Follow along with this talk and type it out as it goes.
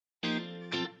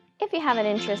If you have an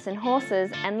interest in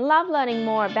horses and love learning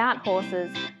more about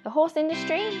horses, the horse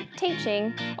industry,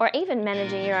 teaching, or even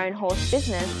managing your own horse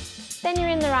business, then you're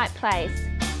in the right place.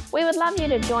 We would love you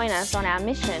to join us on our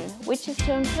mission, which is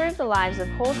to improve the lives of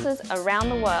horses around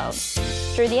the world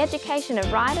through the education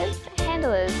of riders,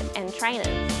 handlers, and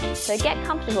trainers. So get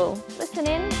comfortable, listen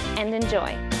in, and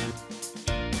enjoy.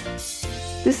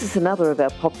 This is another of our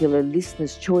popular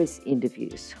Listener's Choice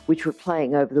interviews, which we're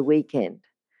playing over the weekend.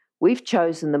 We've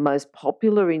chosen the most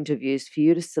popular interviews for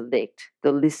you to select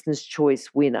the Listener's Choice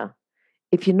winner.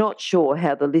 If you're not sure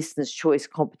how the Listener's Choice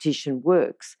competition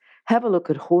works, have a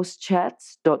look at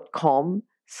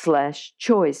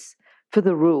horsechats.com/choice for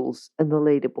the rules and the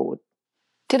leaderboard.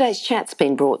 Today's chat's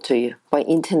been brought to you by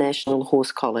International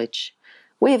Horse College.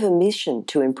 We have a mission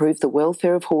to improve the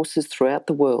welfare of horses throughout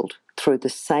the world through the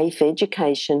safe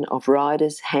education of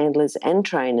riders, handlers and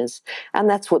trainers, and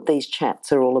that's what these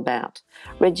chats are all about.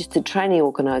 Registered Training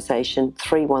Organisation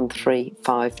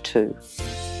 31352.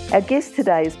 Our guest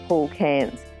today is Paul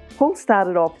Cairns. Paul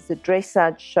started off as a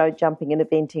dressage, show jumping and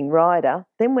eventing rider,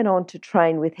 then went on to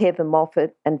train with Heather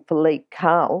Moffat and Philippe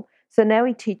Carl. So now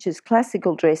he teaches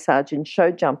classical dressage and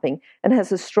show jumping and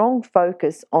has a strong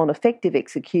focus on effective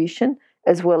execution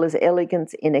as well as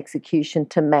elegance in execution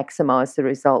to maximise the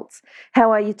results. How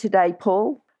are you today,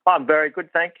 Paul? I'm very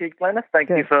good, thank you, Glenys.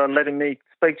 Thank you for letting me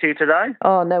speak to you today.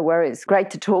 Oh, no worries. Great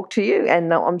to talk to you,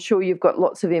 and I'm sure you've got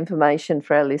lots of information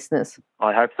for our listeners.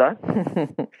 I hope so.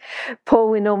 Paul,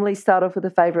 we normally start off with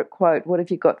a favourite quote. What have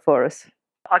you got for us?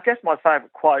 I guess my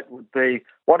favourite quote would be,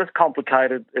 what is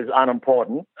complicated is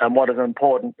unimportant, and what is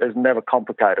important is never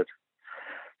complicated.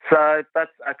 So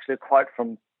that's actually a quote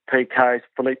from PK's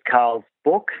Philippe Carl's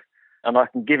book, and I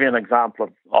can give you an example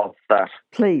of that.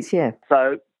 Please, yeah.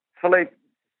 So Philippe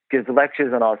gives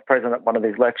lectures, and I was present at one of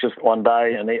these lectures one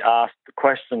day, and he asked the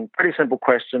question, pretty simple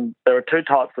question, there are two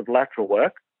types of lateral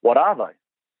work. What are they?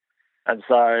 And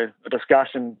so a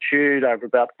discussion ensued over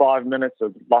about 5 minutes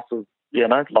of lots of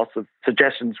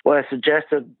suggestions were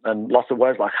suggested, and lots of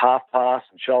words like half pass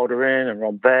and shoulder in and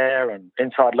renvers and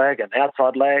inside leg and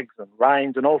outside legs and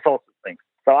reins and all sorts of things.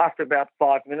 So after about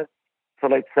 5 minutes,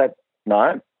 Philippe said,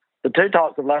 no, the two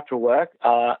types of lateral work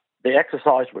are the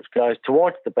exercise which goes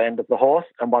towards the bend of the horse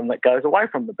and one that goes away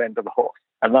from the bend of the horse.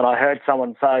 And then I heard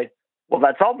someone say, well,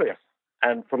 that's obvious.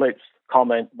 And Philippe's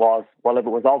comment was, well, if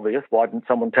it was obvious, why didn't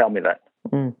someone tell me that?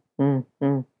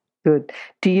 Good.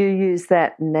 Do you use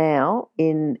that now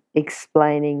in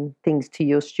explaining things to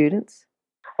your students?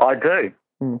 I do.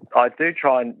 I do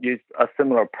try and use a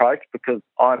similar approach because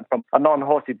I'm from a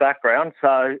non-horsey background.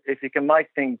 So if you can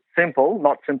make things simple,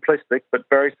 not simplistic, but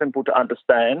very simple to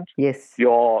understand, yes,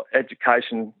 your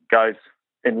education goes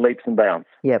in leaps and bounds.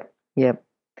 Yep.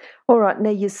 All right. Now,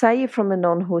 you say you're from a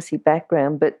non-horsey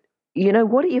background, but,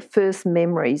 what are your first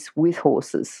memories with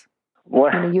horses?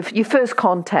 Well, your first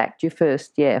contact, My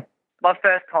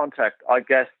first contact, I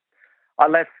guess, I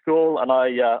left school and I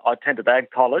attended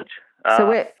ag college.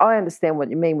 So I understand what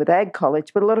you mean with ag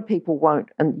college, but a lot of people won't.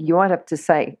 And you might have to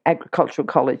say agricultural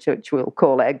college, which we'll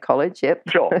call ag college, yep.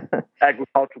 Sure,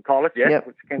 agricultural college, yes,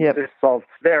 which consists of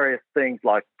various things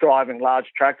like driving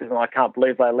large tractors, and I can't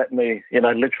believe they let me,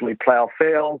 literally plough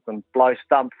fields and blow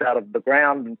stumps out of the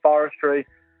ground and forestry.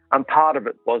 And part of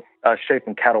it was a sheep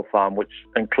and cattle farm, which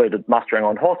included mustering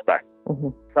on horseback. Mm-hmm.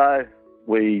 So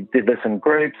we did this in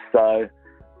groups. So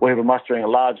we were mustering a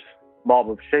large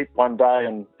mob of sheep one day,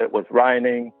 and it was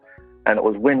raining and it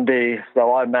was windy.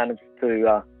 So I managed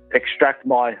to extract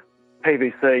my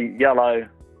PVC yellow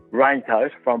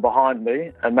raincoat from behind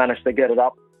me and managed to get it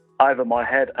up over my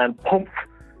head, and poof,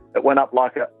 it went up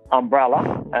like an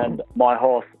umbrella, and my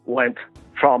horse went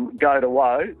from go to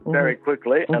woe very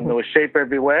quickly, and there were sheep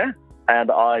everywhere, and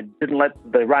I didn't let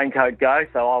the raincoat go,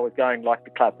 so I was going like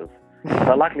the clappers.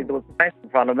 So luckily there was a fence in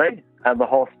front of me, and the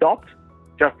horse stopped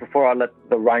just before I let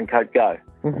the raincoat go.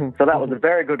 So that was a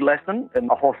very good lesson in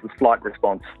a horse's flight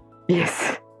response.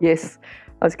 Yes.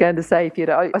 I was going to say,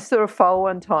 I saw a foal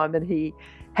one time, and he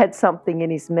had something in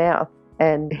his mouth,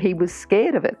 and he was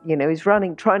scared of it. He's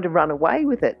running, trying to run away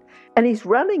with it. And he's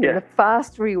running, and the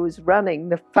faster he was running,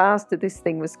 the faster this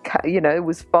thing was,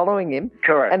 was following him.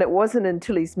 Correct. And it wasn't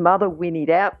until his mother whinnied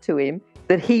out to him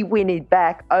that he whinnied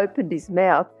back, opened his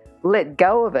mouth, let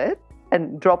go of it,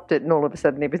 and dropped it, and all of a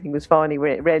sudden everything was fine. He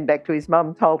ran back to his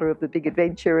mum, told her of the big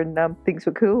adventure, and things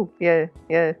were cool. Yeah.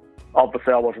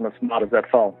 Obviously, I wasn't as smart as that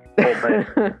foal.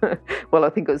 Well, I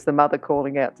think it was the mother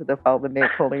calling out to the foal, the mare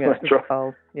calling out to the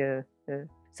foal. Yeah.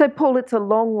 So, Paul, it's a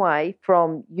long way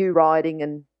from you riding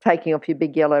and taking off your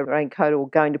big yellow raincoat or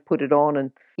going to put it on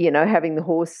and, having the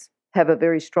horse have a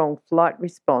very strong flight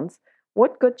response.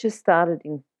 What got you started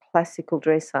in classical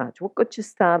dressage? What got you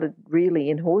started really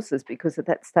in horses? Because at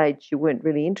that stage you weren't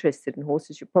really interested in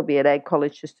horses. You're probably at ag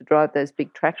college just to drive those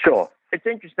big tractors. Sure. It's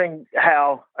interesting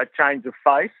how a change of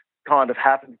face kind of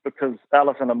happened, because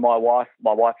Alison and my wife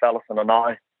Alison and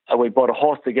I, we bought a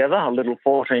horse together, a little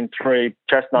 14-3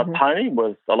 chestnut pony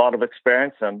with a lot of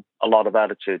experience and a lot of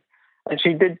attitude. And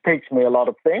she did teach me a lot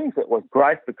of things. It was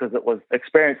great because it was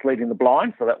experience leading the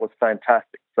blind, so that was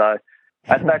fantastic. So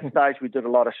at that stage, we did a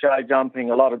lot of show jumping,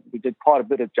 we did quite a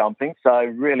bit of jumping. So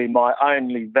really my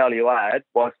only value add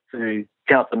was to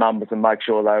count the numbers and make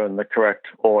sure they were in the correct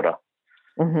order.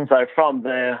 So from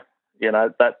there,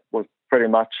 that was pretty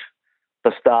much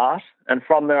the start. And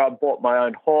from there, I bought my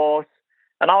own horse.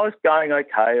 And I was going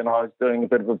okay, and I was doing a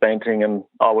bit of eventing, and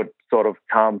I would sort of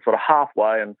come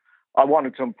halfway, and I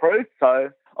wanted to improve. So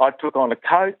I took on a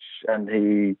coach, and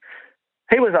he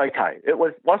was okay. It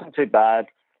wasn't too bad.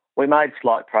 We made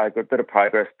a bit of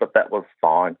progress, but that was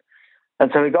fine.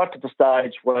 And so we got to the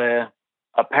stage where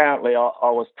apparently I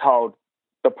was told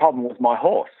the problem was my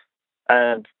horse,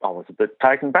 and I was a bit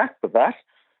taken back with that.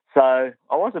 So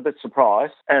I was a bit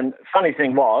surprised. And funny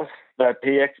thing was that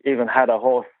he even had a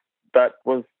horse that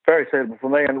was very suitable for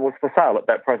me and was for sale at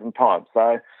that present time.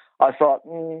 So I thought,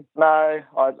 no,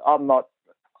 I'm not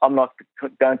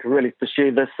going to really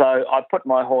pursue this. So I put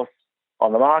my horse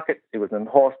on the market. He was in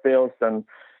Horsefields, and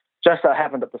just so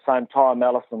happened at the same time,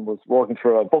 Alison was walking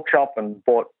through a bookshop and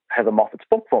bought Heather Moffat's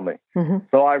book for me.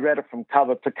 So I read it from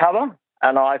cover to cover,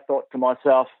 and I thought to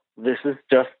myself, this is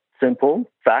just simple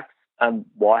facts, and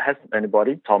why hasn't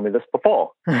anybody told me this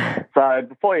before? So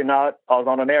before you know it, I was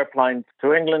on an airplane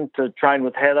to England to train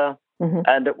with Heather,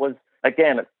 and it was,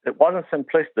 again, it wasn't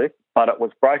simplistic, but it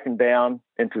was broken down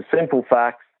into simple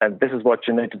facts, and this is what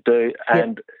you need to do,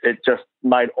 and it just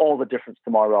made all the difference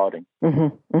to my riding.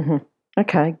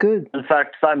 Okay, good. In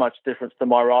fact, so much difference to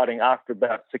my riding. After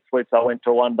about 6 weeks, I went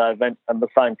to a one-day event, and the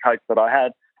same coach that I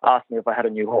had asked me if I had a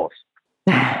new horse.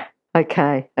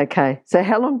 Okay. So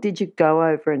how long did you go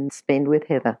over and spend with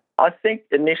Heather? I think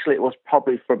initially it was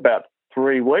probably for about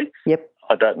 3 weeks. Yep.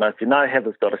 I don't know if you know,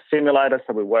 Heather's got a simulator,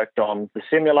 so we worked on the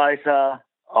simulator.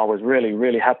 I was really,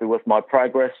 really happy with my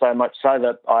progress, so much so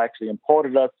that I actually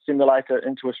imported a simulator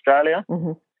into Australia.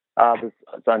 There's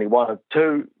only one or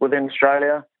two within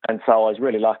Australia, and so I was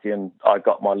really lucky, and I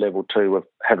got my level 2 with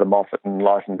Heather Moffat in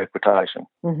licensed equitation.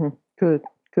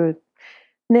 Good.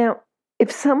 Now,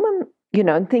 if someone,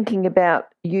 and thinking about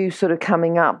you sort of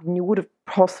coming up, and you would have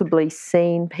possibly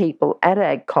seen people at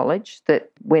ag college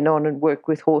that went on and worked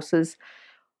with horses.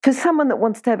 For someone that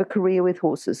wants to have a career with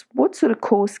horses, what sort of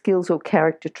core skills or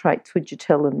character traits would you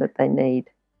tell them that they need?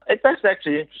 That's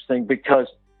actually interesting, because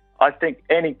I think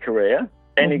any career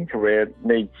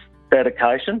needs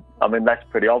dedication. I mean, that's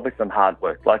pretty obvious, and hard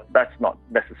work. Like, that's not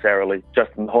necessarily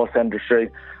just in the horse industry,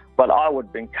 but I would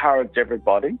encourage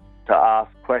everybody to ask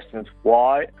questions,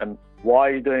 why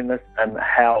are you doing this, and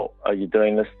how are you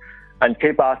doing this, and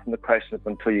keep asking the questions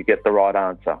until you get the right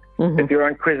answer. If you're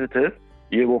inquisitive,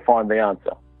 you will find the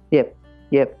answer.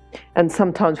 Yep. And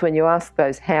sometimes when you ask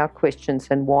those how questions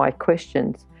and why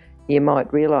questions, you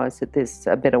might realise that there's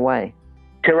a better way.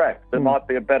 Correct. There might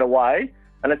be a better way,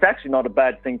 and it's actually not a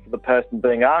bad thing for the person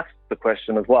being asked the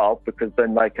question as well, because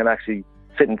then they can actually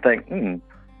sit and think,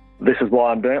 this is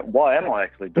why I'm doing it. Why am I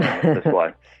actually doing it this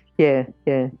way? Yeah.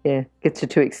 Gets you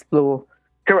to explore.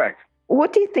 Correct.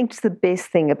 What do you think is the best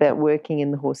thing about working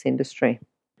in the horse industry?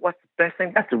 What's the best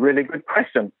thing? That's a really good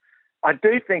question. I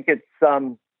do think it's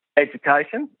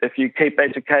education. If you keep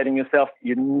educating yourself,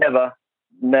 you never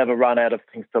run out of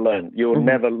things to learn. You'll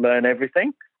never learn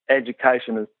everything.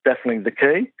 Education is definitely the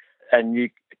key, and you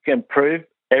can improve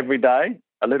every day,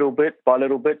 a little bit by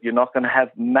little bit. You're not going to have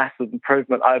massive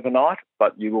improvement overnight,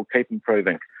 but you will keep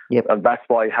improving. Yep. And that's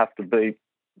why you have to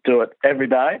do it every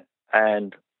day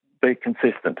and be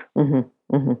consistent.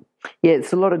 Yeah,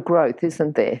 it's a lot of growth,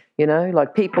 isn't there?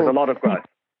 Like people... There's a lot of growth.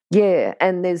 Yeah,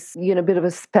 and there's, a bit of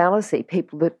a fallacy,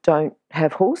 people that don't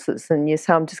have horses, and you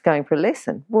say, I'm just going for a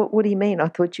lesson. What do you mean? I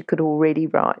thought you could already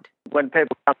ride. When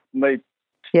people come to me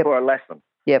for a lesson,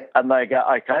 and they go,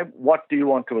 okay, what do you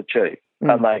want to achieve?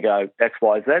 And they go, X,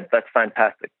 Y, Z, that's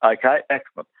fantastic. Okay,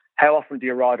 excellent. How often do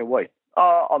you ride a week?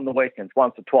 Oh, on the weekends,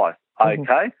 once or twice.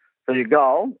 Okay, so your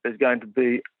goal is going to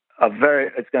be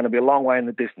it's going to be a long way in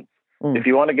the distance. If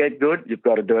you want to get good, you've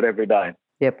got to do it every day.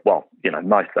 Yep. Well,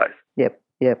 most days.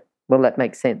 Yep. Well, that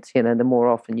makes sense. The more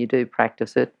often you do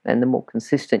practice it and the more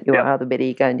consistent you are, the better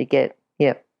you're going to get.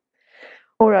 Yep.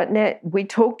 All right. Now, we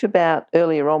talked about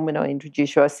earlier on when I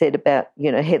introduced you, I said about,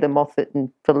 Heather Moffat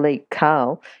and Philippe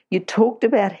Carl. You talked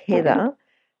about Heather.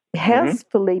 How's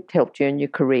Philippe helped you in your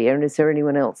career, and is there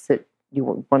anyone else that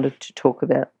you wanted to talk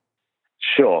about?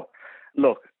 Sure.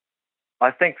 Look,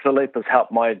 I think Philippe has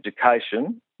helped my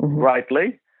education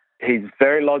greatly. He's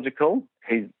very logical.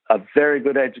 He's a very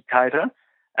good educator,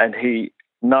 and he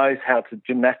knows how to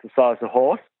gymnasticize a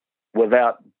horse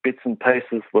without bits and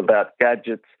pieces, without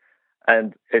gadgets,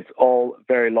 and it's all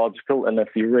very logical. And if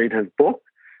you read his book,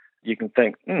 you can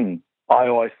think, I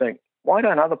always think, why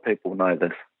don't other people know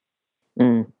this?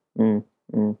 I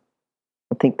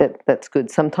think that's good.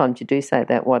 Sometimes you do say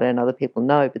that, why don't other people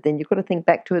know? But then you've got to think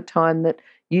back to a time that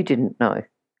you didn't know,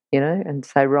 and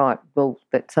say, right, well,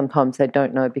 that sometimes they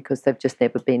don't know because they've just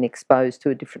never been exposed to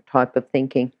a different type of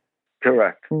thinking.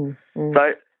 Correct. So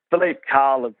Philippe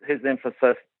Carl, his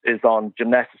emphasis is on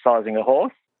gymnasticizing a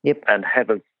horse, and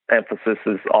Heather's emphasis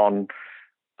is on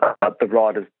the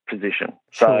rider's position.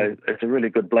 So it's a really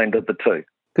good blend of the two.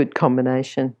 Good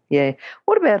combination, yeah.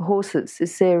 What about horses?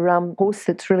 Is there a horse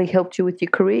that's really helped you with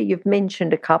your career? You've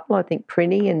mentioned a couple, I think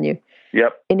Prinny and you.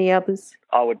 Yep. Any others?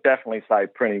 I would definitely say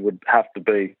Prinny would have to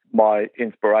be my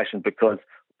inspiration because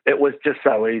it was just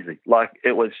so easy.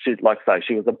 She was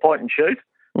a point and shoot.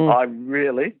 I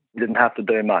really didn't have to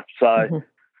do much. So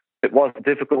it wasn't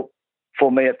difficult for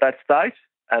me at that stage,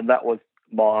 and that was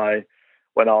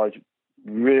when I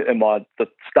was the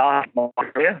start of my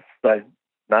career. So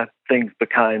things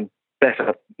became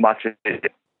better much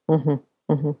easier.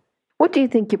 What do you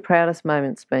think your proudest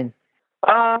moment's been?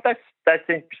 That's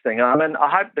interesting. I mean, I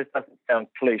hope this doesn't sound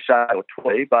cliche or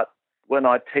twee, but when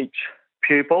I teach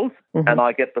pupils and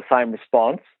I get the same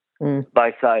response,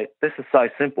 they say, this is so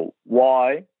simple.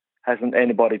 Why hasn't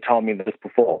anybody told me this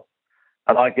before?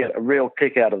 And I get a real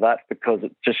kick out of that because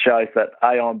it just shows that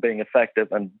A, I'm being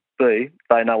effective, and B,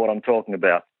 they know what I'm talking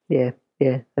about. Yeah,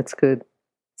 that's good.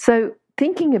 So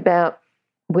thinking about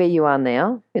where you are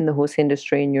now in the horse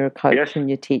industry, and you're a coach and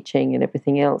you're teaching and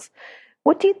everything else,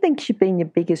 what do you think should be your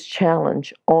biggest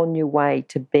challenge on your way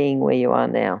to being where you are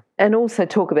now? And also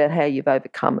talk about how you've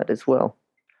overcome it as well.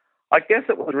 I guess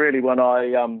it was really when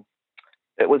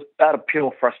it was out of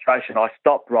pure frustration. I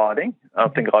stopped riding. I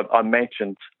think I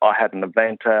mentioned I had an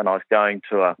eventer and I was going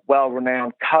to a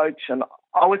well-renowned coach, and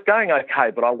I was going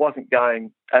okay, but I wasn't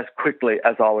going as quickly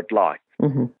as I would like.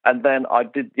 And then I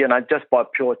did, just by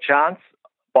pure chance,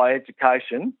 by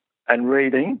education and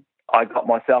reading, I got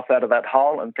myself out of that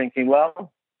hole and thinking,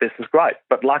 well, this is great.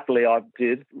 But luckily I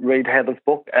did read Heather's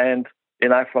book, and,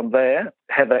 from there,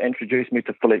 Heather introduced me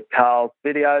to Philippe Carl's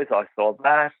videos. I saw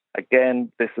that.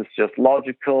 Again, this is just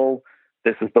logical.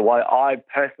 This is the way I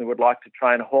personally would like to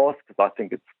train a horse because I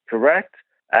think it's correct.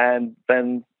 And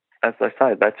then, as I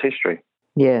say, that's history.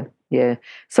 Yeah.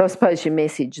 So I suppose your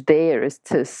message there is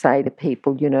to say to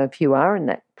people, if you are in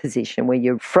that position where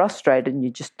you're frustrated and you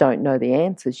just don't know the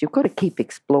answers, you've got to keep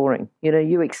exploring.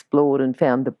 You explored and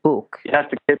found the book. You have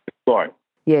to keep exploring.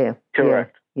 Yeah.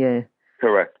 Correct. Yeah.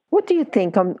 Correct. What do you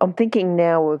think? I'm thinking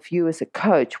now of you as a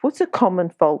coach. What's a common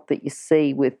fault that you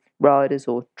see with riders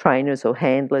or trainers or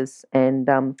handlers? And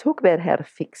talk about how to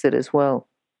fix it as well.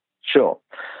 Sure.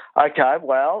 Okay,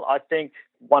 well, I think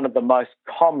one of the most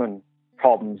common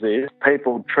problems is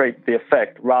people treat the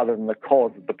effect rather than the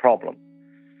cause of the problem.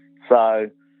 So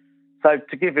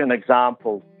to give you an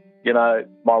example, my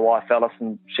wife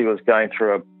Alison, she was going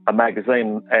through a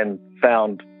magazine and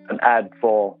found an ad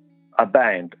for a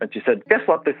band, and she said, guess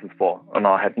what this is for? And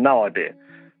I had no idea.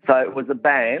 So it was a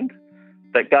band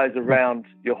that goes around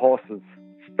your horse's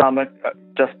stomach,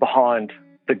 just behind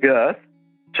the girth,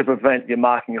 to prevent you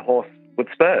marking your horse with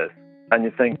spurs. And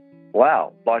you think,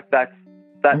 wow, that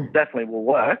definitely will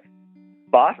work,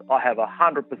 but I have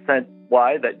 100%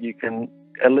 way that you can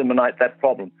eliminate that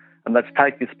problem, and that's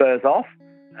take your spurs off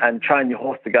and train your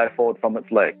horse to go forward from its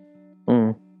leg.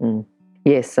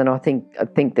 Yes, and I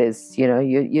think there's,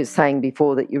 you're saying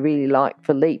before that you really like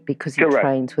Philippe because he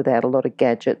trains without a lot of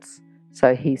gadgets,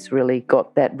 so he's really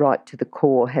got that right to the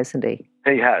core, hasn't he?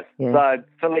 He has. Yeah. So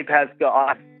Philippe has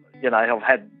got, I've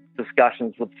had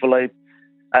discussions with Philippe,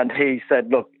 and he said,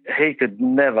 look, he could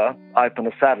never open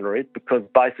a saddlery because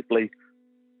basically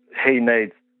he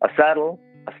needs a saddle,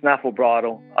 a snaffle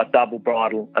bridle, a double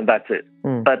bridle, and that's it.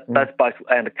 That's basically,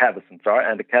 and a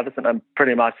cavesson, and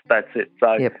pretty much that's it.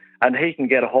 So, and he can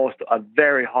get a horse to a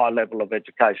very high level of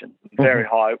education, very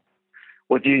high,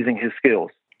 with using his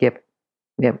skills. Yep.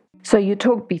 So you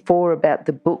talked before about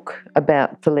the book,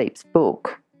 about Philippe's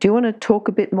book. Do you want to talk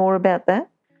a bit more about that?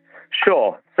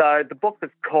 Sure. So the book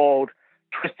is called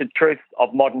Twisted Truths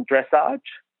of Modern Dressage.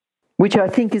 Which I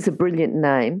think is a brilliant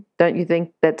name. Don't you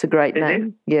think that's a great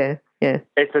name? Yeah.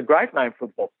 It's a great name for a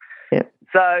book. Yeah.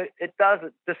 So it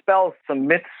dispels some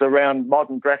myths around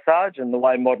modern dressage and the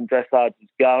way modern dressage is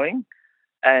going.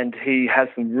 and he has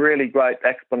some really great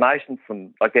explanations,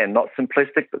 some, again, not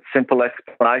simplistic, but simple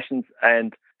explanations,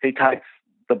 and he takes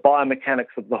the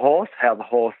biomechanics of the horse, how the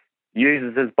horse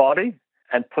uses his body,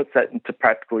 and puts that into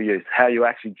practical use, how you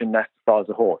actually gymnasticize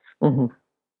a horse. Mm-hmm.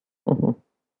 Mm-hmm.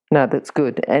 No, that's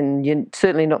good. And you're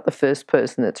certainly not the first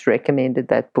person that's recommended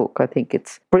that book. I think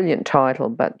it's a brilliant title,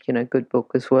 but, good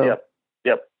book as well.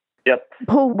 Yep.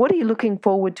 Paul, what are you looking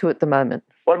forward to at the moment?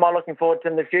 What am I looking forward to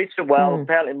in the future? Well,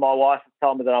 apparently my wife has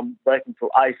told me that I'm working till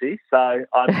 80, so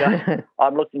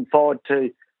I'm looking forward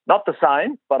to, not the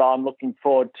same, but I'm looking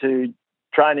forward to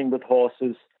training with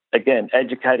horses, again,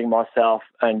 educating myself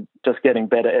and just getting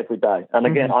better every day. And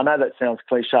again, I know that sounds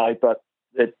cliche, but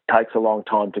it takes a long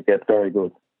time to get very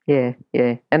good. Yeah.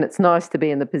 And it's nice to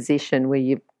be in the position where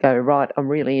you go, right, I'm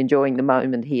really enjoying the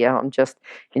moment here. I'm just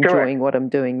enjoying what I'm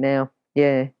doing now.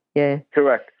 Yeah.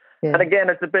 Correct. Yeah. And again,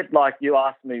 it's a bit like you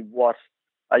asked me what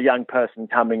a young person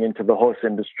coming into the horse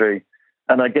industry,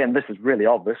 and again, this is really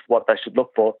obvious what they should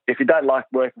look for. If you don't like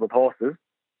working with horses,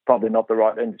 probably not the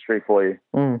right industry for you.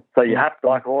 So you have to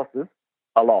like horses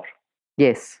a lot.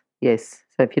 Yes. So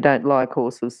if you don't like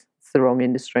horses, it's the wrong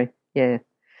industry. Yeah.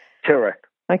 Correct.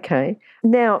 Okay.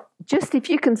 Now, just if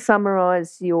you can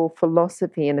summarise your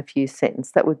philosophy in a few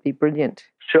sentences, that would be brilliant.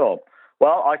 Sure.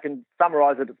 Well, I can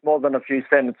summarise it. It's more than a few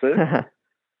sentences.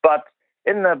 But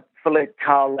in the Philippe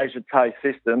Carl Legerté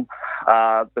system,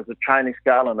 there's a training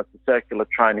scale, and it's a circular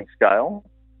training scale.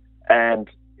 And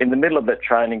in the middle of that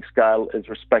training scale is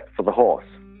respect for the horse.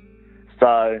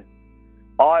 So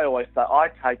I always say I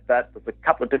take that. There's a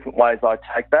couple of different ways I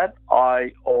take that.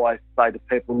 I always say to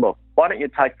people, look, why don't you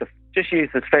just use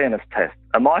the fairness test.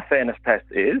 And my fairness test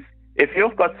is, if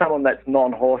you've got someone that's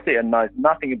non-horsey and knows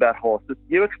nothing about horses,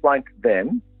 you explain to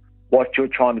them what you're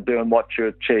trying to do and what you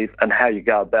achieve and how you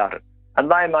go about it.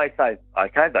 And they may say,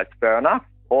 okay, that's fair enough.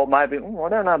 Or maybe, I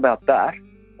don't know about that.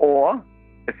 Or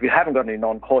if you haven't got any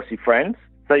non-horsey friends,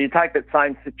 so you take that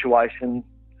same situation,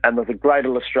 and there's a great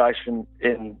illustration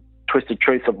in Twisted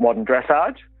Truth of Modern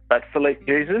Dressage that Philippe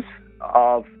uses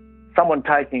of someone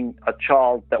taking a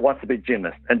child that wants to be a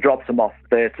gymnast and drops them off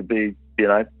there to be,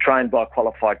 trained by a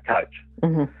qualified coach.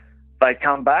 They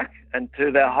come back, and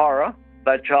to their horror,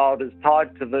 that child is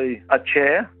tied to a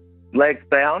chair, legs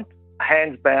bound,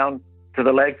 hands bound to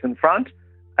the legs in front,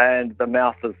 and the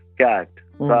mouth is gagged.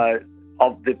 So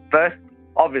the first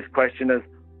obvious question is,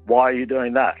 why are you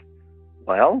doing that?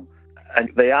 Well,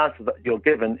 and the answer that you're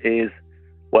given is,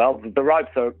 well, the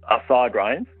ropes are side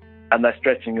reins, and they're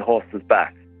stretching your horse's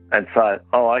back. And so,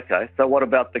 okay, so what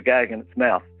about the gag in its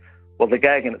mouth? Well, the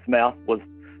gag in its mouth was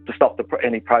to stop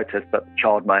any protest that the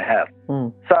child may have.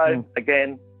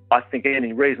 Again, I think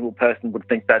any reasonable person would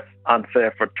think that's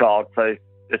unfair for a child. So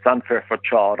it's unfair for a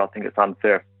child. I think it's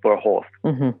unfair for a horse.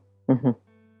 Yep.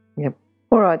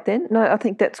 All right then. No, I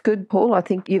think that's good, Paul. I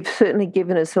think you've certainly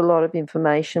given us a lot of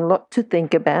information, a lot to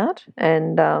think about.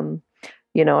 And, I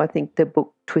think the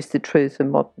book Twisted Truth and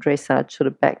Modern Dressage sort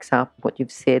of backs up what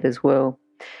you've said as well.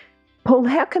 Paul,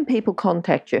 how can people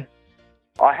contact you?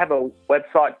 I have a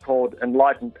website called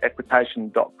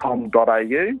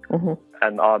enlightenedequitation.com.au,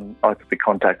 and I could be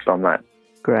contacted on that.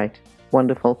 Great.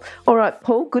 Wonderful. All right,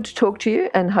 Paul, good to talk to you,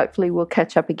 and hopefully we'll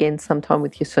catch up again sometime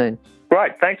with you soon.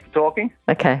 Great. Thanks for talking.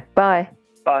 Okay. Bye.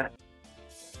 Bye.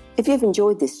 If you've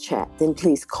enjoyed this chat, then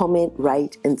please comment,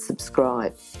 rate and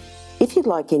subscribe. If you'd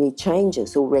like any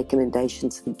changes or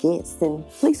recommendations for guests, then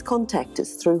please contact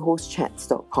us through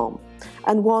horsechats.com.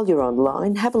 And while you're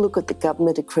online, have a look at the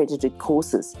government-accredited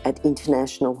courses at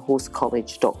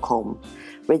internationalhorsecollege.com.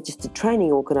 Registered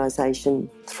Training Organisation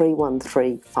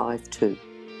 31352.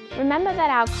 Remember that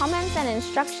our comments and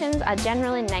instructions are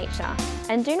general in nature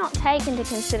and do not take into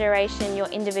consideration your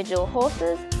individual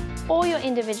horses or your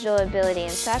individual ability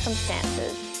and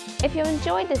circumstances. If you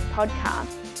enjoyed this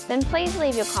podcast, then please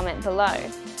leave your comment below.